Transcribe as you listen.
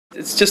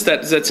It's just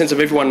that sense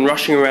of everyone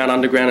rushing around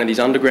underground in these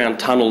underground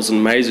tunnels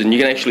and mazes, and you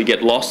can actually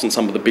get lost in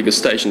some of the bigger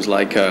stations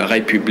like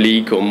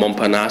République or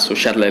Montparnasse or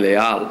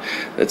Châtelet-Léal.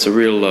 It's a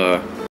real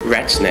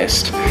rat's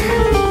nest.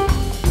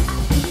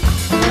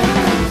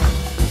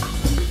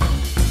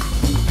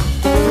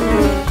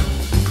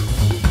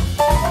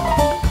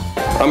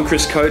 I'm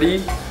Chris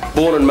Cody,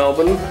 born in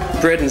Melbourne,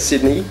 bred in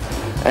Sydney,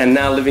 and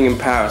now living in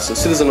Paris, a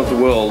citizen of the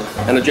world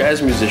and a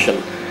jazz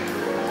musician.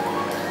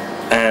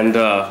 And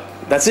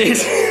that's it.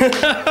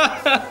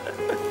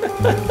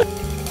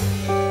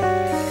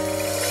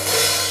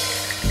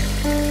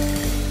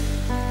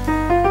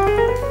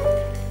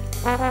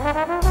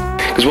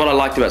 Because what I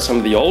liked about some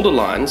of the older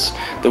lines,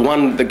 the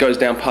one that goes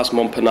down past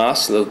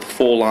Montparnasse, the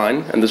 4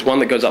 line, and there's one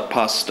that goes up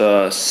past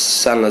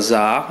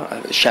Saint-Lazare,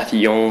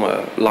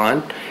 Châtillon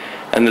line,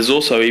 and there's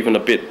also even a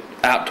bit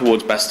out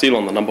towards Bastille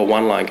on the number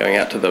 1 line going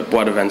out to the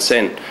Bois de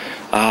Vincennes,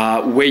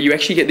 where you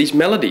actually get these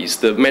melodies.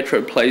 The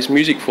metro plays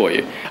music for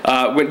you.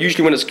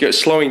 Usually when it's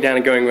slowing down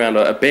and going around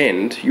a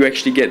bend, you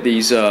actually get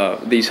these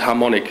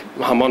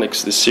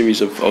harmonics, this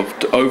series of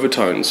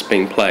overtones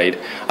being played.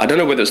 I don't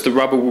know whether it's the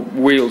rubber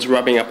wheels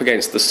rubbing up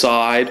against the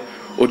side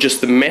or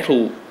just the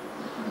metal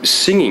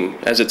singing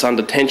as it's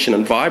under tension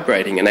and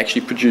vibrating and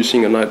actually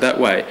producing a note that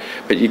way,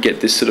 but you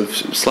get this sort of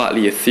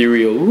slightly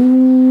ethereal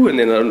ooh, and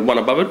then one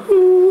above it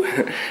ooh,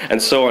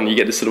 and so on. You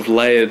get this sort of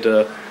layered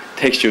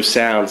texture of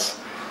sounds,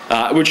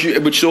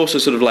 which also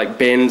sort of like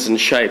bends and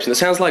shapes, and it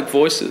sounds like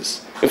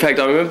voices. In fact,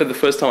 I remember the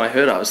first time I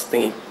heard it, I was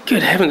thinking,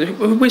 good heavens,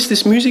 where's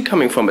this music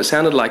coming from? It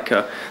sounded like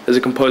there's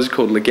a composer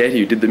called Ligeti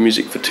who did the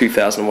music for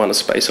 2001: A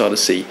Space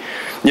Odyssey.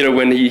 You know,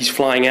 when he's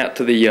flying out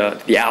to the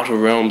outer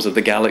realms of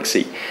the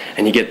galaxy,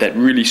 and you get that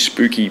really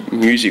spooky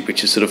music,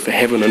 which is sort of for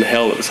heaven and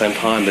hell at the same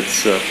time.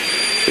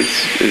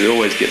 It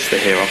always gets the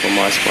hair up on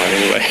my spine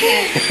anyway.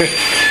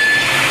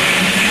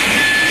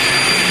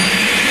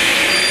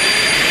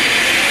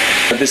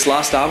 This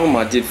last album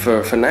I did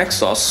for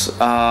Naxos,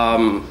 I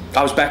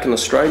was back in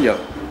Australia,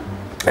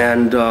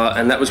 and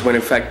that was when,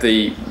 in fact,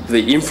 the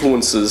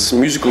influences,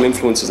 musical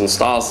influences and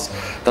styles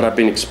that I've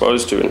been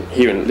exposed to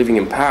here and living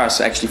in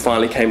Paris actually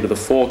finally came to the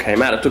fore,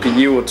 came out. It took a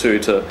year or two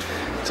to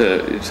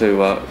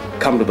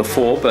come to the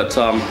fore, but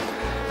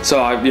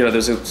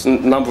there's a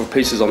number of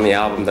pieces on the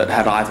album that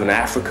had either an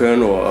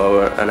African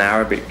or an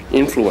Arabic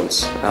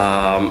influence,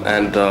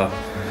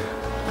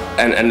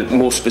 and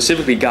more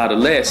specifically, Gare de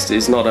l'Est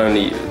is not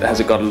only has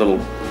it got a little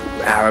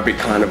Arabic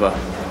kind of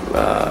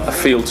a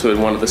feel to it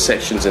in one of the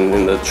sections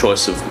in the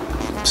choice of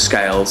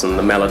scales and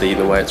the melody and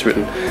the way it's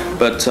written,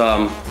 but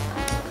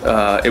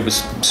it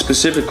was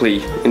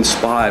specifically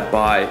inspired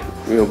by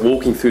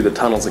walking through the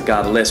tunnels at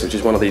Gare de l'Est, which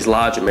is one of these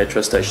larger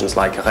metro stations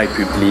like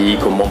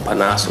République or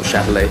Montparnasse or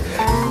Châtelet.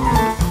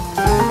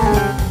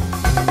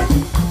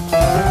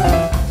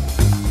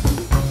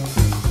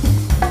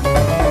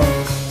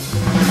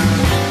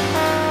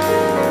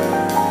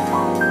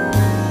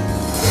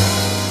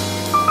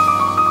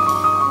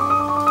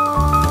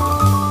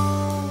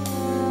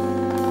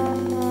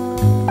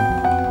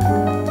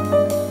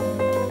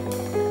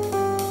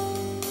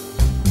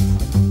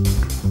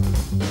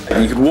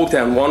 You could walk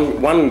down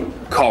one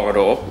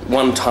corridor,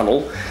 one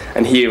tunnel,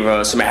 and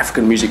hear some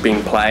African music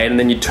being played, and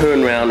then you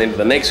turn around into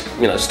the next,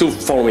 still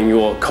following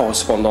your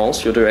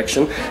correspondence, your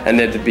direction, and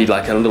there'd be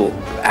like a little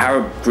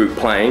Arab group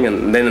playing,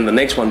 and then in the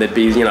next one there'd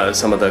be,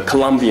 some of the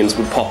Colombians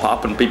would pop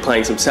up and be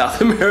playing some South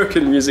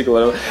American music or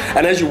whatever.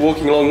 And as you're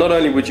walking along, not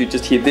only would you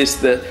just hear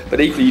this, but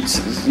equally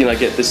you'd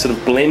get this sort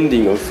of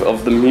blending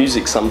of the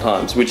music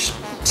sometimes, which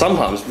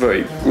sometimes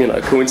very,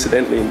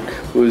 coincidentally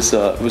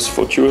was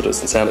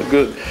fortuitous and sounded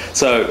good.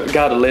 So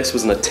Gare de l'Est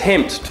was an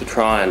attempt to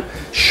try and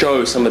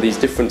show some of these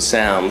different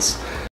sounds